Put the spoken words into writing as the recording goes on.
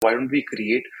why don't we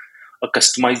create a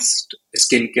customized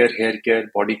skincare, hair care,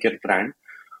 body care brand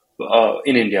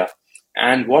in India?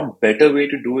 And what better way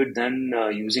to do it than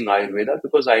using Ayurveda?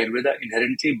 Because Ayurveda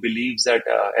inherently believes that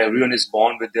everyone is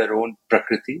born with their own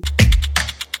prakriti.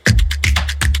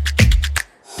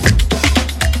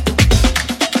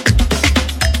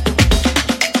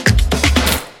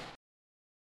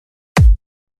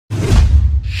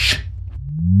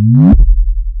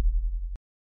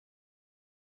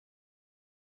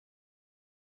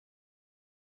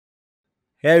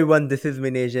 Hey everyone, this is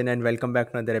Vinejan and welcome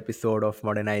back to another episode of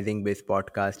Modernizing Base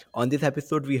podcast. On this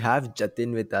episode, we have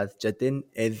Jatin with us. Jatin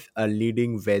is a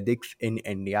leading Vedics in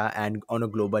India and on a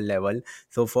global level.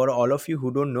 So, for all of you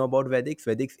who don't know about Vedics,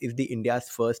 Vedics is the India's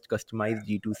first customized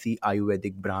G2C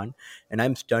Ayurvedic brand, and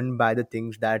I'm stunned by the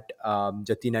things that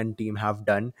Jatin and team have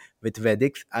done with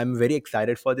Vedics. I'm very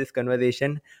excited for this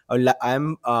conversation.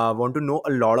 I'm want to know a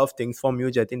lot of things from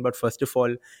you, Jatin. But first of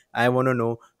all, I want to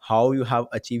know how you have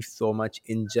achieved so much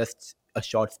in just a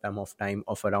short span of time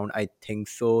of around, I think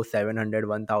so, 700,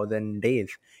 1000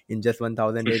 days. In just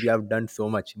 1000 days, you have done so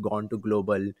much, gone to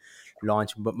global,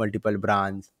 launched multiple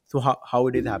brands. So how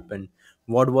it is happened?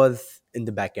 What was in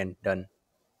the back end done?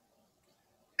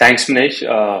 Thanks, Manish,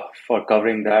 for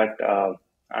covering that.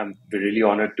 I'm really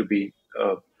honored to be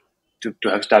to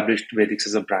have established Vedics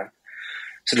as a brand.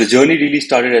 So the journey really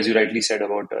started, as you rightly said,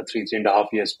 about three and a half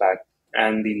years back.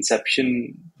 And the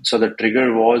inception, so the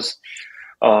trigger was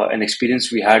an experience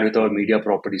we had with our media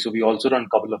property. So we also run a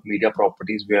couple of media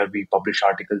properties where we publish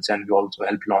articles and we also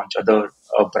help launch other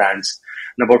brands.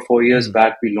 And about 4 years Hmm.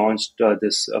 back, we launched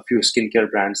this a few skincare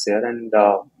brands there. And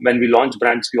when we launch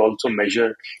brands, we also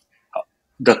measure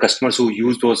the customers who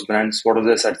use those brands, what was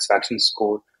their satisfaction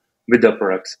score with the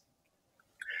products.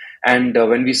 And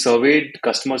when we surveyed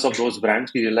customers of those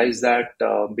brands, we realized that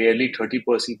barely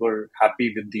 30% were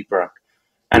happy with the product,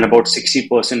 and about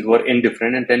 60% were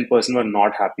indifferent, and 10% were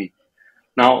not happy.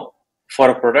 Now,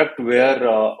 for a product where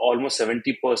almost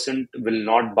 70% will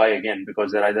not buy again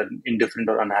because they're either indifferent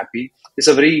or unhappy, it's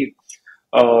a very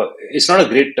it's not a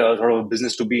great sort of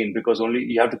business to be in, because only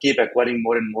you have to keep acquiring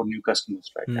more and more new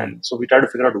customers, right? Hmm. And so we try to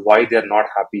figure out why they're not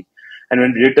happy. And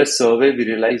when we did a survey, we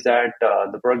realized that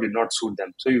the product did not suit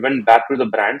them. So we went back to the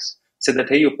brands, said that,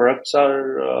 hey, your products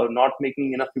are not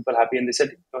making enough people happy. And they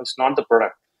said, no, it's not the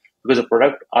product, because the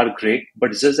product are great,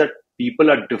 but it's just that people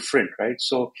are different, right?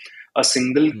 So a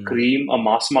single Hmm. cream, a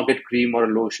mass market cream or a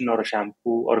lotion or a shampoo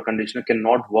or a conditioner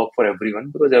cannot work for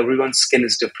everyone, because everyone's skin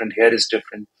is different, hair is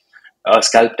different,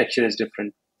 scalp texture is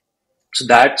different. So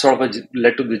that sort of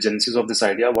led to the genesis of this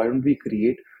idea. Why don't we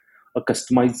create a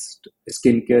customized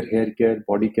skincare, hair care,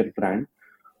 body care brand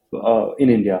in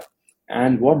India?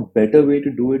 And what better way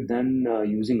to do it than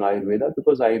using Ayurveda?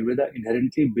 Because Ayurveda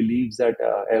inherently believes that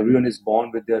everyone is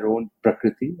born with their own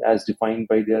prakriti, as defined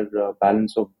by their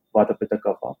balance of Vata, Pitta,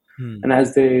 Kapha. Hmm. And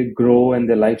as they grow and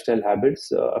their lifestyle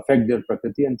habits affect their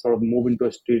prakriti and sort of move into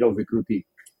a state of Vikruti,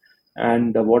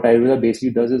 and what Ayurveda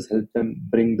basically does is help them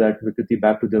bring that Vikriti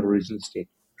back to their original state.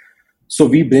 So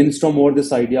we brainstorm over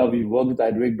this idea. We work with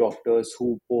Ayurvedic doctors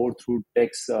who pour through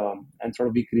texts, and sort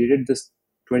of we created this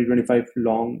 2025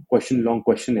 long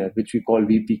questionnaire, which we call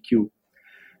VPQ.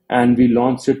 And we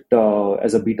launched it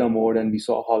as a beta mode, and we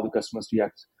saw how the customers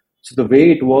react. So the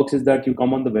way it works is that you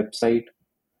come on the website,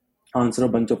 answer a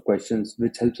bunch of questions,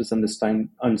 which helps us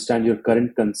understand your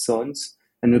current concerns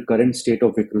and your current state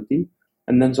of Vikruti.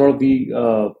 And then sort of we,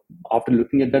 after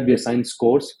looking at that, we assign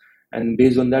scores, and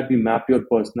based on that, we map your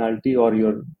personality or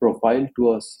your profile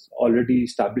to a already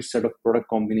established set of product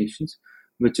combinations,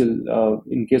 which will,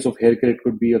 in case of hair care, it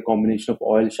could be a combination of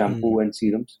oil, Hmm. shampoo, and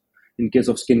serums. In case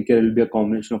of skincare, it will be a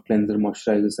combination of cleanser,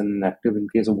 moisturizers, and an active. In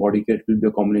case of body care, it will be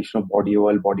a combination of body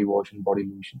oil, body wash, and body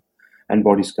lotion, and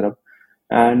body scrub.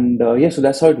 And yeah, so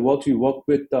that's how it works. We work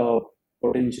with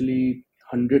potentially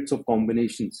hundreds of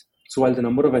combinations. So while the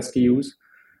number of SKUs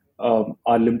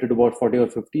are limited to about 40 or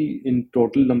 50, in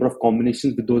total number of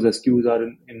combinations with those SKUs are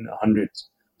in hundreds.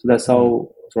 So that's Hmm.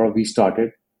 how sort of we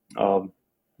started. Um,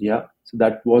 yeah, so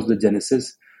that was the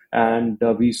genesis. And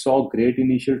we saw great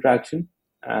initial traction.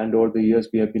 And over the years,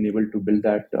 we have been able to build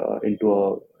that into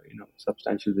a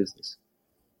substantial business.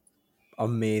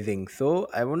 Amazing. So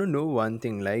I want to know one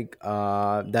thing, like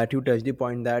that you touched the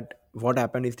point that what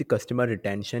happened is the customer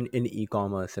retention in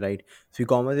e-commerce, right? So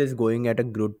e-commerce is going at a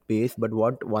good pace, but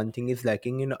what one thing is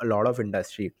lacking in a lot of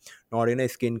industry, not in a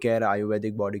skincare,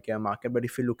 Ayurvedic body care market, but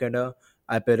if you look at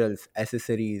apparels,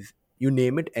 accessories, you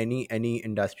name it, any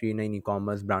industry in an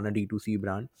e-commerce brand, a D2C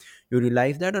brand, you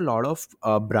realize that a lot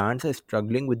of brands are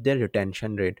struggling with their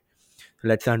retention rate.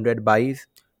 Let's say 100 buys,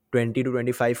 20 to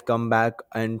 25 come back,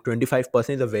 and 25%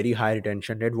 is a very high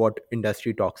retention rate, what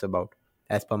industry talks about,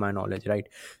 as per my knowledge, right?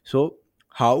 So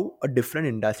how a different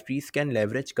industries can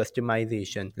leverage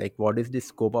customization, like what is the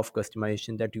scope of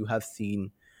customization that you have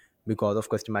seen? Because of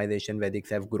customization, Vedics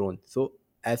have grown. So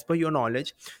as per your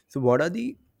knowledge, so what are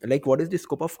the, like what is the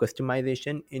scope of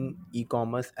customization in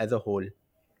e-commerce as a whole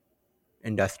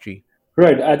industry?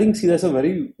 Right. I think, see, that's a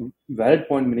very valid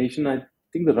point, Manish. And I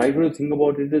think the right way to think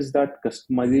about it is that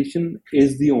customization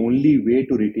is the only way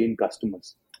to retain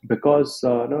customers. Because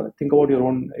think about your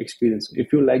own experience.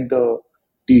 If you like the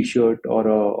T-shirt or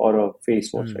a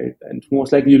face wash, Hmm. right, and it's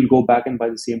most likely you'll go back and buy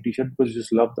the same T-shirt because you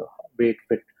just love the way it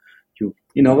fit you.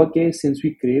 In our case, since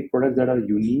we create products that are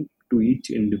unique to each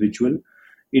individual,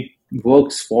 it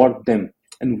works for them.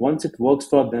 And once it works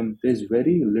for them, there's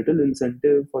very little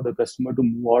incentive for the customer to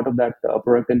move out of that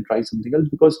product and try something else,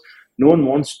 because no one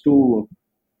wants to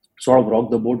sort of rock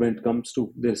the boat when it comes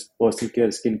to this personal care,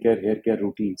 skincare, hair care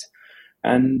routines.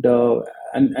 And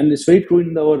and it's very true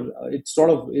in our. It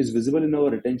sort of is visible in our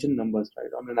retention numbers,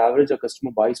 right? On an average, a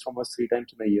customer buys from us 3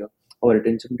 times in a year. Our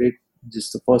retention rate,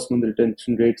 just the first month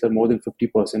retention rates are more than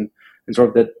 50%, and sort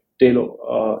of that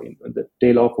the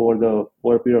tail off over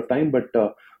a period of time. But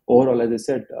overall, as I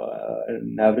said,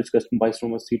 an average customer buys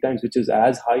from us 3 times, which is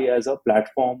as high as a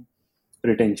platform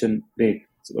retention rate.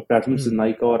 So platforms like Hmm.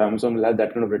 Nike or Amazon will have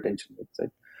that kind of retention rate, right?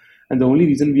 And the only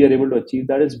reason we are able to achieve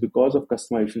that is because of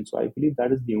customization. So I believe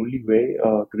that is the only way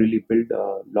to really build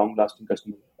long-lasting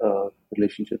customer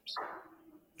relationships.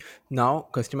 Now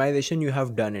customization, you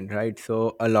have done it, right?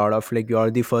 So a lot of, like,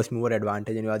 you're the first mover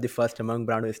advantage, and you are the first among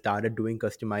brand who started doing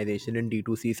customization in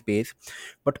D2C space.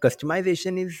 But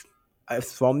customization is,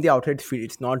 from the outside feel,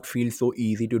 it's not feel so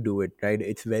easy to do it, right?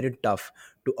 It's very tough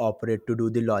to operate, to do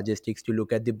the logistics, to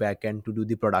look at the back end, to do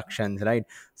the productions, right?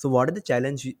 So what are the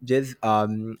challenges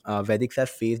Vedics have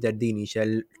faced at the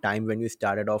initial time when you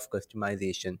started off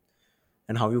customization,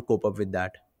 and how you cope up with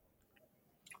that?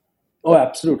 Oh,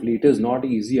 absolutely. It is not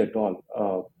easy at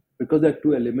all, because there are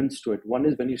two elements to it. One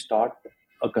is when you start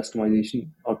a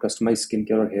customization or customized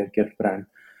skincare or hair care brand.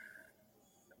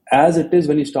 As it is,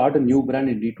 when you start a new brand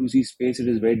in D2C space, it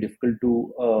is very difficult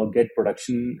to get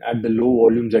production at the low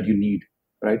volumes that you need,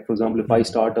 right? For example, if I Hmm.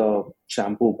 start a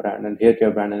shampoo brand and hair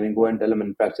care brand and then go and tell a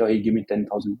manufacturer, hey, give me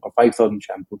 10,000 or 5,000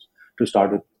 shampoos to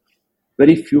start with,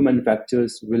 very few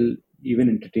manufacturers will even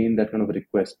entertain that kind of a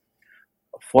request.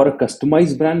 For a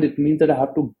customized brand, it means that I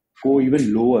have to go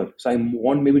even lower. So I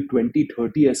want maybe 20,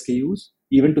 30 SKUs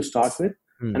even to start with.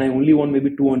 And Hmm. I only want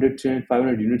maybe 200, 300,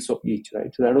 500 units of each,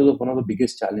 right? So that was one of the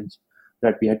biggest challenge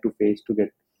that we had to face to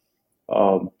get.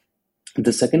 Um,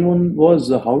 the second one was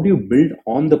how do you build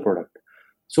on the product?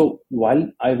 So while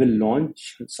I will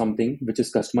launch something which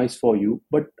is customized for you,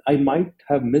 but I might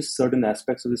have missed certain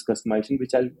aspects of this customization,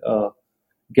 which I'll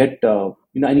get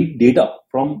I need data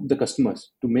from the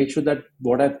customers to make sure that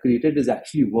what I've created is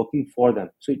actually working for them.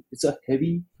 So it's a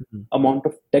heavy Hmm. amount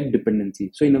of tech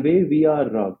dependency. So in a way, we are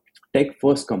a tech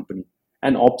first company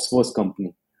and ops first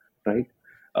company, right?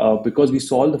 Because we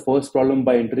solve the first problem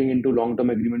by entering into long-term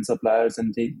agreement suppliers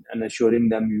and assuring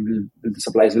them the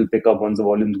supplies will pick up once the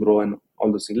volumes grow and all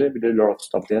those things. Like, we did a lot of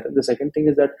stuff there. And the second thing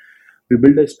is that we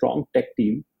build a strong tech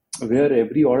team where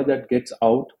every order that gets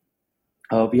out,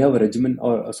 we have a regimen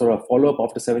or a sort of follow up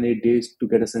after 7 8 days to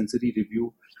get a sensory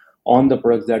review on the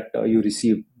products that you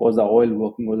receive. Was the oil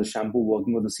working? Was the shampoo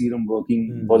working? Was the serum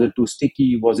working? Was Hmm. it too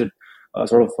sticky? Was it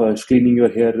sort of cleaning your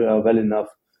hair well enough?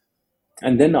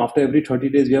 And then after every 30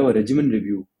 days, we have a regimen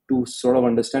review to sort of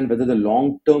understand whether the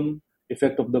long term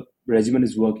effect of the regimen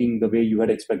is working the way you had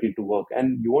expected to work.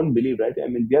 And you won't believe, right? I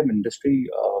mean, we have industry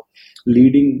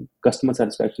leading customer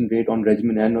satisfaction rate on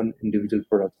regimen and on individual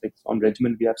products. Like on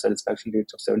regimen, we have satisfaction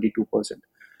rates of 72%.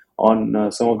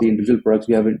 On some of the individual products,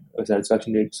 we have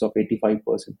satisfaction rates of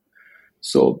 85%.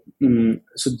 So, and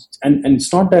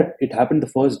it's not that it happened the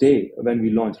first day when we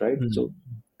launched, right? Hmm. So,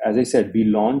 as I said, we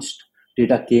launched,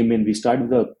 data came in, we started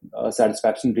with the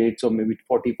satisfaction rates of maybe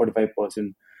 40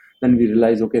 45%. Then we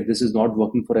realized, okay, this is not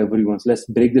working for everyone. So let's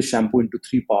break the shampoo into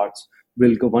three parts.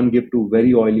 We'll one give to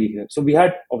very oily hair. So we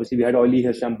had, obviously, we had oily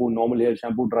hair shampoo, normal hair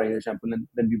shampoo, dry hair shampoo, and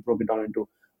then we broke it down into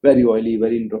very oily,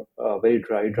 very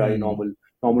dry, Hmm. normal,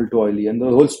 normal to oily, and the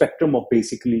whole spectrum of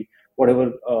basically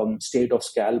whatever state of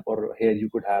scalp or hair you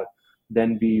could have.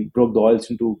 Then we broke the oils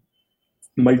into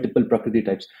multiple prakriti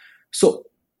types. So,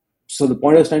 so the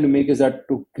point I was trying to make is that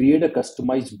to create a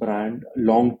customized brand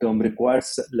long term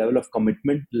requires level of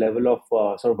commitment, level of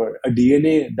sort of a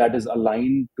DNA that is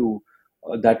aligned to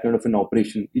that kind of an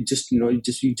operation. It just you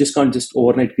just can't just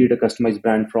overnight create a customized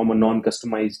brand from a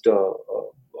non-customized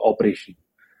operation.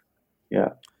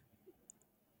 Yeah.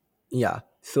 Yeah.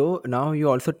 So now you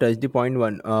also touched the point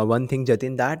one thing,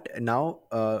 Jatin, that now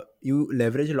you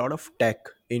leverage a lot of tech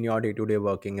in your day-to-day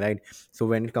working, right? So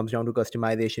when it comes down to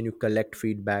customization, you collect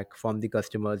feedback from the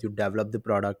customers, you develop the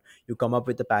product, you come up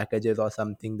with the packages or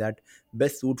something that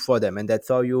best suit for them, and that's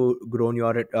how you grown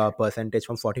your percentage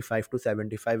from 45 to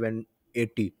 75 and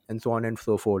 80 and so on and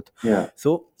so forth. Yeah.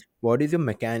 So what is your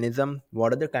mechanism?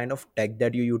 What are the kind of tech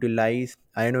that you utilize?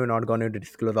 I know you're not going to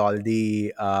disclose all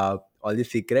the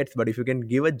secrets, but if you can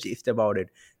give a gist about it,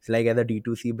 it's like as a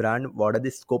D2C brand, what are the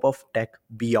scope of tech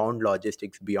beyond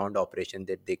logistics, beyond operation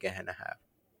that they can have?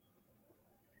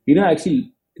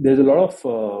 Actually, there's a lot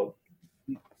of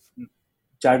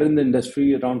chatter in the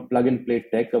industry around plug and play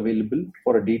tech available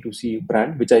for a D2C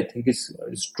brand, which I think is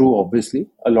true, obviously.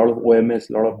 A lot of OMS,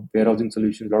 a lot of warehousing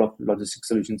solutions, a lot of logistics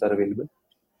solutions are available.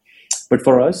 But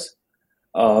for us,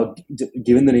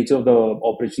 given the nature of the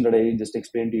operation that I just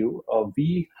explained to you,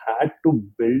 we had to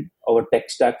build our tech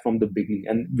stack from the beginning.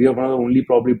 And we are one of the only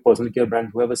probably personal care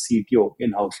brands who have a CTO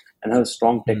in house and have a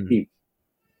strong tech Hmm. team.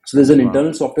 So there's an Wow.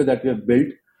 internal software that we have built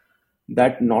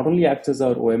that not only acts as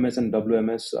our OMS and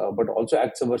WMS, but also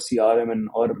acts as our CRM and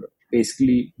our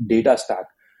basically data stack.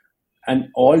 And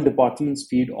all departments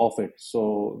feed off it.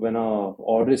 So when a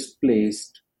order is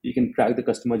placed, you can track the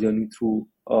customer journey through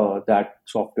that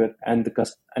software, and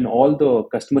and all the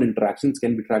customer interactions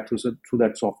can be tracked through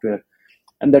that software.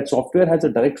 And that software has a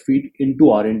direct feed into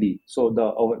R&D. So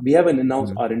we have an in-house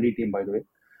Hmm. R&D team, by the way,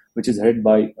 which is headed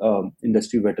by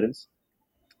industry veterans.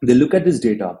 They look at this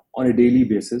data on a daily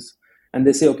basis, and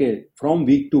they say, okay, from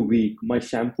week to week, my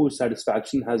shampoo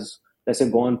satisfaction has, let's say,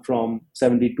 gone from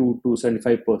 72 to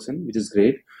 75%, which is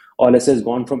great, or let's say it's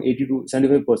gone from 80 to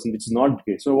 75%, which is not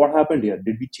great. So what happened here?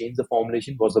 Did we change the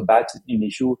formulation? Was the batch an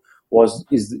issue?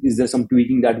 Is there some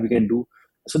tweaking that we can do?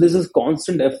 So there's this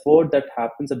constant effort that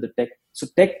happens at the tech. So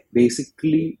tech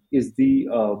basically is the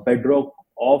bedrock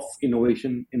of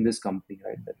innovation in this company,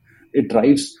 right? It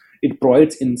drives, it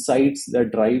provides insights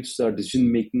that drives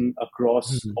decision making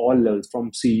across Hmm. all levels,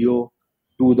 from CEO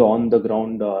to the on the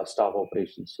ground staff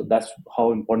operations. So that's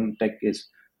how important tech is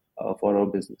for our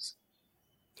business.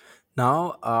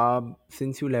 Now,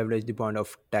 since you leverage the point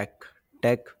of tech,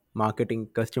 marketing,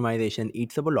 customization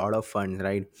eats up a lot of funds,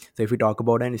 right? So if we talk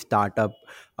about a startup,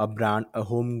 a brand, a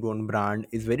homegrown brand,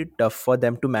 is very tough for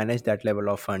them to manage that level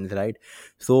of funds, right?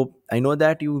 So I know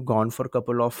that you've gone for a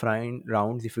couple of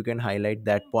rounds. If you can highlight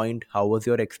that point, how was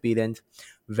your experience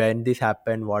when this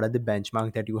happened? What are the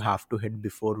benchmarks that you have to hit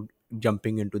before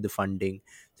jumping into the funding?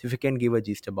 So if you can give a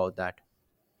gist about that.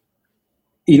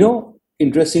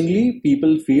 Interestingly,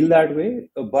 people feel that way,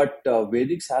 but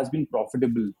Vedix has been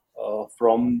profitable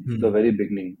from the Hmm. very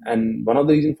beginning. And one of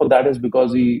the reasons for that is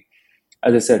because we,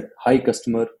 as I said, high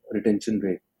customer retention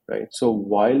rate, right? So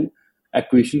while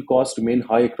acquisition costs remain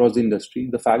high across the industry,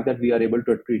 the fact that we are able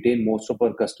to retain most of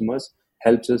our customers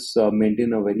helps us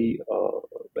maintain a very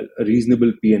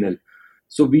reasonable P&L.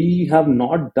 So we have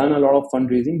not done a lot of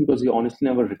fundraising because we honestly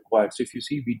never required. So if you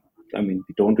see, we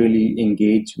don't really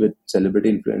engage with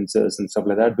celebrity influencers and stuff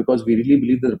like that because we really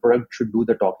believe that the product should do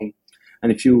the talking.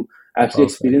 And if you actually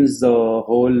Perfect. experience the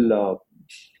whole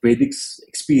Vedic's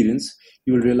experience,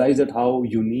 you will realize that how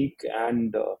unique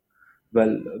and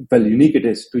well, unique it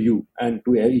is to you and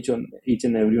to each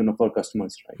and every one of our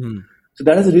customers, right? Hmm. So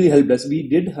that has really helped us. We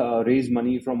did raise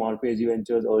money from RPIG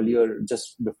Ventures earlier,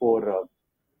 just before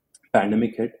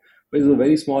pandemic hit. But it was a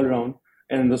very small round,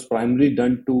 and it was primarily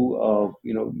done to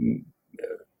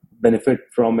benefit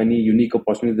from any unique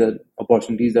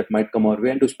opportunities that might come our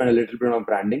way, and to spend a little bit on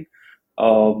branding.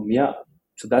 Yeah,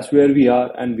 so that's where we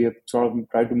are, and we have sort of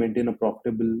tried to maintain a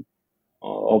profitable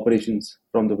operations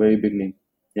from the very beginning.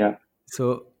 Yeah,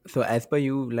 So as per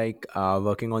you, like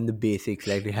working on the basics,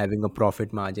 like having a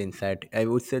profit margin set, I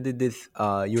would say that this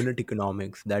unit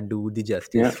economics that do the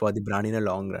justice yeah, for the brand in a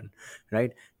long run,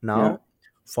 right? yeah, Now,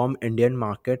 from Indian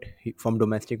market, from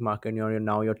domestic market,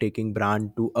 you're taking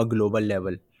brand to a global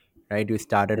level, right? You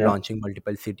started yeah. launching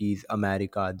multiple cities,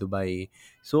 America, Dubai.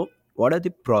 So what are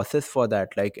the process for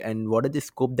that, like, and what are the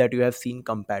scope that you have seen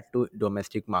compared to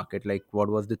domestic market? Like, what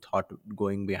was the thought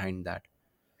going behind that?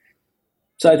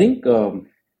 So I think.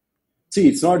 See,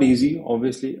 it's not easy,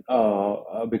 obviously,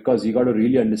 because you got to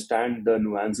really understand the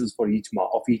nuances for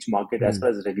of each market as Hmm. far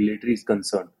as regulatory is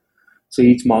concerned. So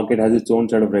each market has its own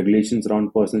set of regulations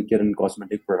around personal care and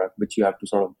cosmetic product, which you have to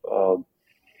sort of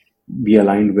be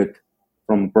aligned with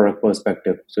from a product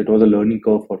perspective. So it was a learning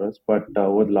curve for us, but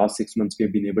over the last 6 months,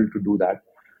 we've been able to do that.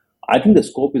 I think the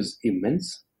scope is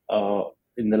immense.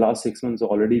 In the last 6 months,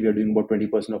 already we are doing about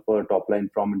 20% of our top line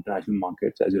from international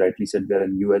markets. As you rightly said, we're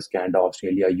in US, Canada,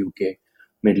 Australia, UK,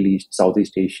 Middle East,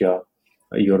 Southeast Asia.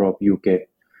 Europe, UK.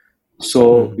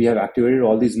 So Hmm. we have activated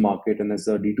all these market, and as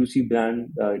a D2C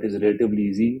brand, it is relatively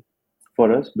easy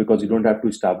for us because you don't have to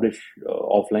establish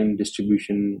offline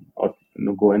distribution or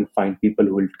go and find people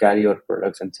who will carry your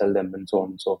products and sell them and so on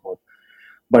and so forth.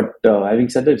 But having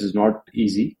said that, it's not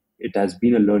easy. It has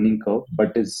been a learning curve,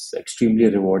 but it's extremely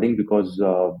rewarding because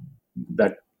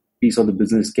that piece of the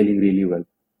business is scaling really well.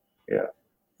 Yeah.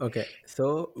 Okay,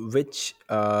 so which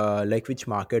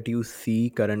market you see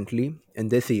currently in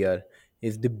this year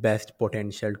is the best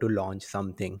potential to launch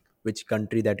something? Which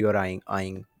country that you're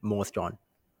eyeing most on?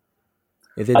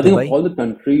 Is it I think of Dubai? all the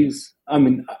countries, I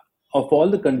mean, of all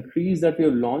the countries that we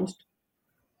have launched,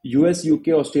 US, UK,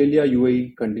 Australia,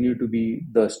 UAE continue to be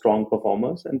the strong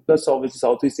performers. And plus, obviously,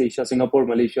 Southeast Asia, Singapore,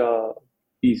 Malaysia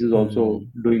piece is also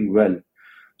Hmm. doing well.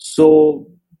 So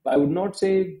I would not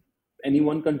say any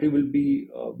one country will be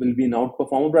an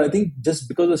outperformer, but I think just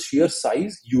because of sheer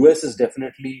size, US is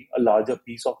definitely a larger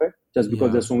piece of it, just because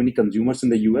Yeah, there's so many consumers in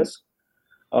the US.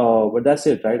 But that's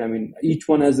it, right? I mean, each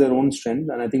one has their own strength,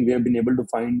 and I think we have been able to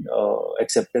find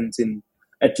acceptance in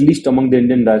at least among the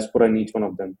Indian diaspora in each one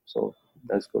of them. So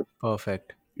that's good.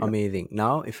 perfect. Yeah. Amazing.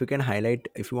 Now, if you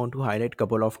want to highlight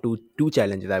couple of two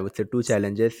challenges, I would say two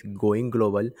challenges going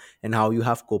global and how you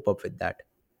have cope up with that.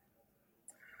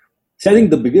 So I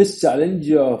think the biggest challenge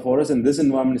for us in this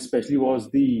environment, especially, was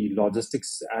the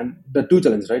logistics and the two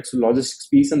challenges, right? So logistics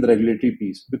piece and the regulatory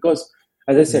piece, because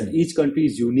as I said, Hmm. each country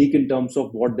is unique in terms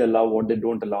of what they allow, what they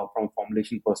don't allow from a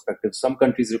formulation perspective. Some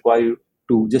countries require you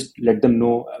to just let them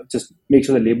know, just make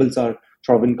sure the labels are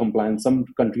sort of in compliance. Some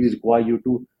countries require you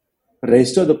to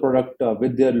register the product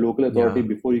with their local authority Yeah.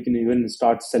 before you can even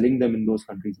start selling them in those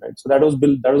countries, right? So that was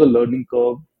a learning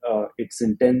curve. It's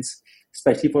intense,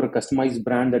 especially for a customized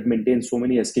brand that maintains so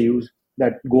many SKUs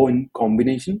that go in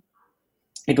combination.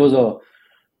 It was a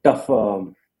tough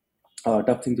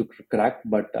tough thing to crack,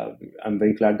 but I'm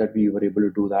very glad that we were able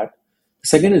to do that.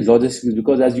 Second is logistics,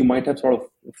 because as you might have sort of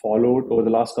followed over the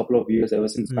last couple of years, ever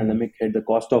since Hmm. pandemic hit, the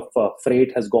cost of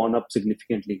freight has gone up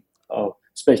significantly,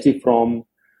 especially from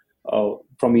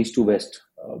east to west,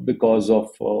 because of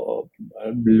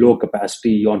low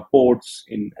capacity on ports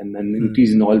and an Hmm.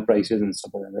 increase in oil prices and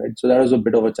stuff like that. Right? So that was a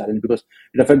bit of a challenge because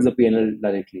it affects the PNL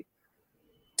directly.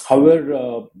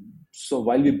 However, so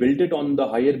while we built it on the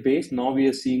higher base, now we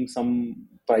are seeing some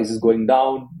prices going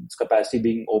down, its capacity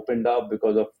being opened up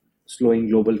because of slowing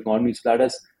global economy. So that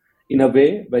is, in a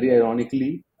way, very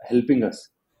ironically, helping us.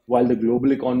 While the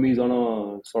global economy is on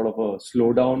a sort of a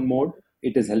slowdown mode,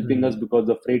 it is helping Hmm. us because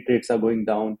the freight rates are going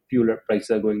down, fuel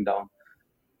prices are going down.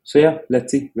 So yeah,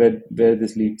 let's see where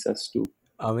this leads us to.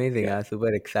 Amazing. Yeah, I'm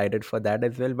super excited for that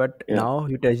as well. But yeah. now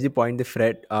you touch the point, the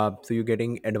fret. So you're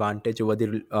getting advantage over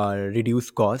the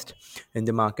reduced cost in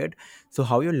the market. So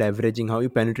how you're leveraging, how you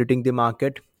penetrating the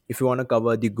market. If you want to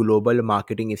cover the global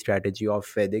marketing strategy of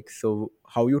FedEx, so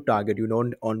how you target, you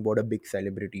don't onboard a big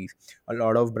celebrities. A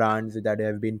lot of brands that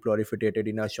have been proliferated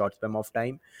in a short span of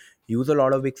time use a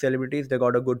lot of big celebrities. They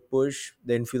got a good push.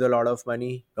 They infuse a lot of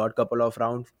money. Got couple of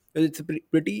rounds. It's a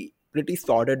pretty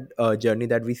sorted journey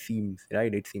that we seems,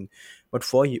 right, it seems. But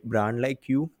for brand like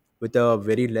you, with a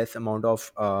very less amount of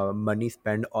money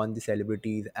spent on the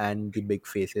celebrities and the big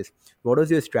faces, what was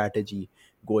your strategy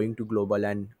going to global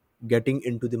and getting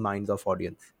into the minds of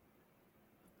audience?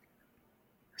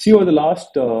 See, over the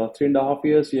last 3.5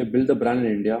 years, we have built the brand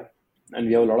in India, and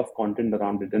we have a lot of content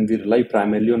around it, and we rely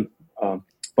primarily on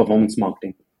performance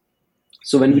marketing.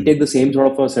 So when we Hmm. take the same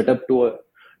sort of a setup to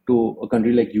a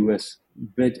country like US,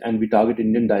 and we target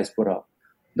Indian diaspora,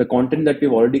 the content that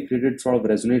we've already created sort of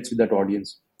resonates with that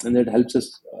audience, and that helps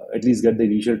us at least get the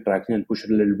initial traction and push it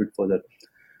a little bit further.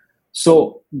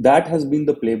 So that has been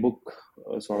the playbook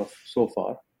sort of so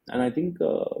far, and I think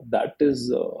that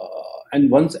is. And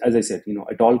once, as I said,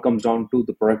 it all comes down to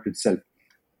the product itself.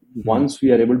 Hmm. Once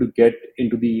we are able to get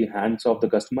into the hands of the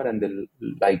customer and they'll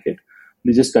like it,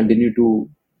 they just continue to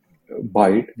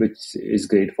buy it, which is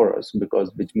great for us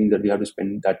because which means that we have to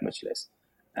spend that much less.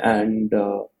 And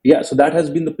yeah, so that has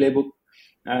been the playbook,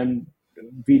 and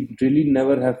we really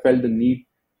never have felt the need.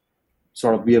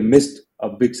 Sort of, we have missed a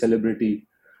big celebrity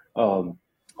um,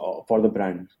 for the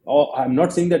brand. I'm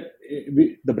not saying that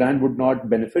the brand would not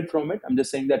benefit from it. I'm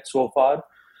just saying that so far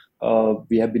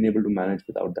we have been able to manage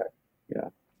without that. Yeah.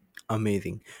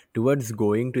 Amazing. Towards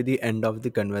going to the end of the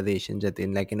conversation,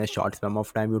 Jatin, like in a short span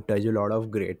of time, you touch a lot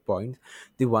of great points.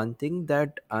 The one thing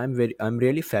that I'm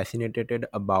really fascinated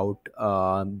about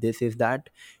this is that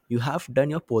you have done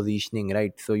your positioning,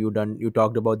 right? So you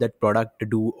talked about that product to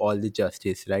do all the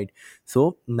justice, right?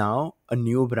 So now a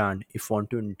new brand, if want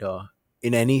to enter,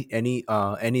 in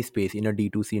any space in a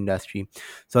D2C industry.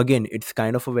 So again, it's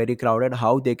kind of a very crowded.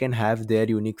 How they can have their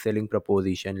unique selling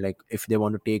proposition, like if they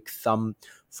want to take some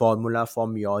formula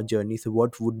from your journey, so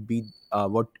what would be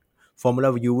what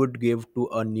formula you would give to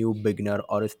a new beginner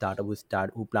or a startup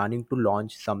who planning to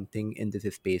launch something in this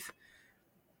space?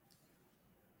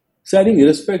 So I think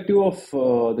irrespective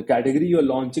of the category you're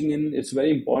launching in, it's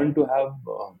very important to have,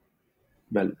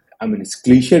 well, I mean, it's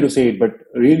cliche to say it, but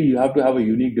really you have to have a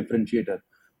unique differentiator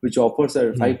which offers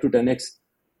a Hmm. 5 to 10x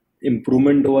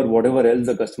improvement over whatever else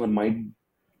the customer might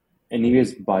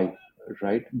anyways buy,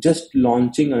 right? Just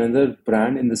launching another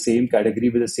brand in the same category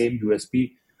with the same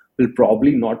USP will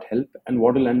probably not help. And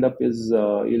what will end up is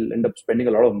you'll end up spending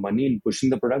a lot of money in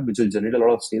pushing the product, which will generate a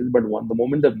lot of sales. But the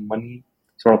moment the money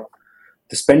sort of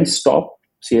the spend stop,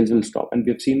 sales will stop. And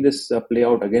we've seen this play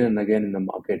out again and again in the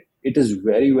market. It is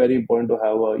very, very important to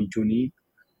have a unique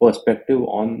perspective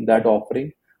on that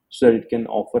offering so that it can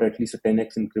offer at least a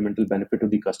 10x incremental benefit to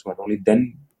the customer. Only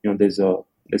then, there's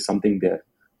something there.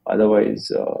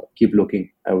 Otherwise, keep looking,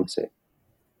 I would say.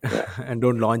 Yeah. And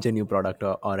don't launch a new product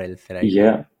or else, right?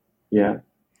 Yeah. Yeah.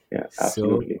 Yeah. So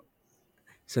Absolutely.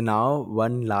 So now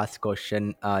one last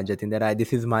question, Jatinder.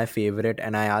 This is my favorite,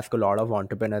 and I ask a lot of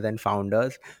entrepreneurs and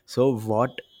founders. So, what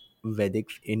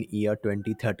Vedics in year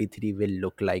 2033 will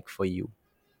look like for you?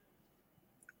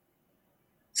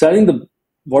 So I think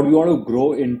what we want to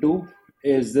grow into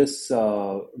is this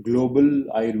global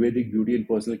Ayurvedic beauty and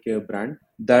personal care brand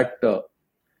that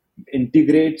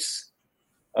integrates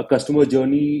a customer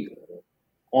journey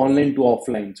online to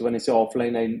offline. So when I say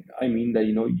offline, I mean that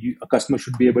a customer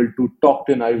should be able to talk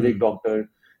to an Ayurvedic Hmm. doctor,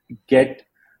 get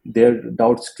their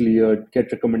doubts cleared,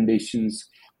 get recommendations,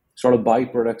 sort of buy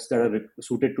products that are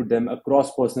suited to them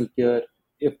across personal care,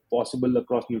 if possible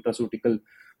across nutraceutical.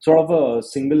 Sort of a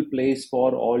single place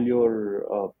for all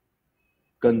your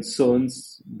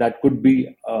concerns that could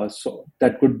be sort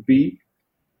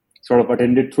of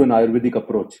attended through an Ayurvedic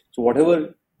approach. So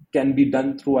whatever can be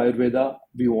done through Ayurveda,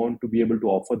 we want to be able to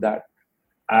offer that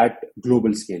at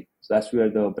global scale. So that's where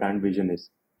the brand vision is.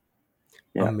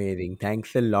 Yeah. Amazing.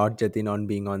 Thanks a lot, Jatin, on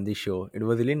being on the show. It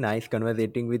was really nice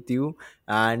conversating with you.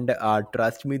 And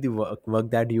trust me, the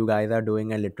work that you guys are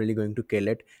doing are literally going to kill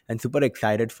it. And super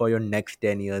excited for your next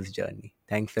 10 years journey.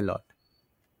 Thanks a lot.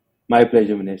 My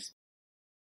pleasure, Minesh.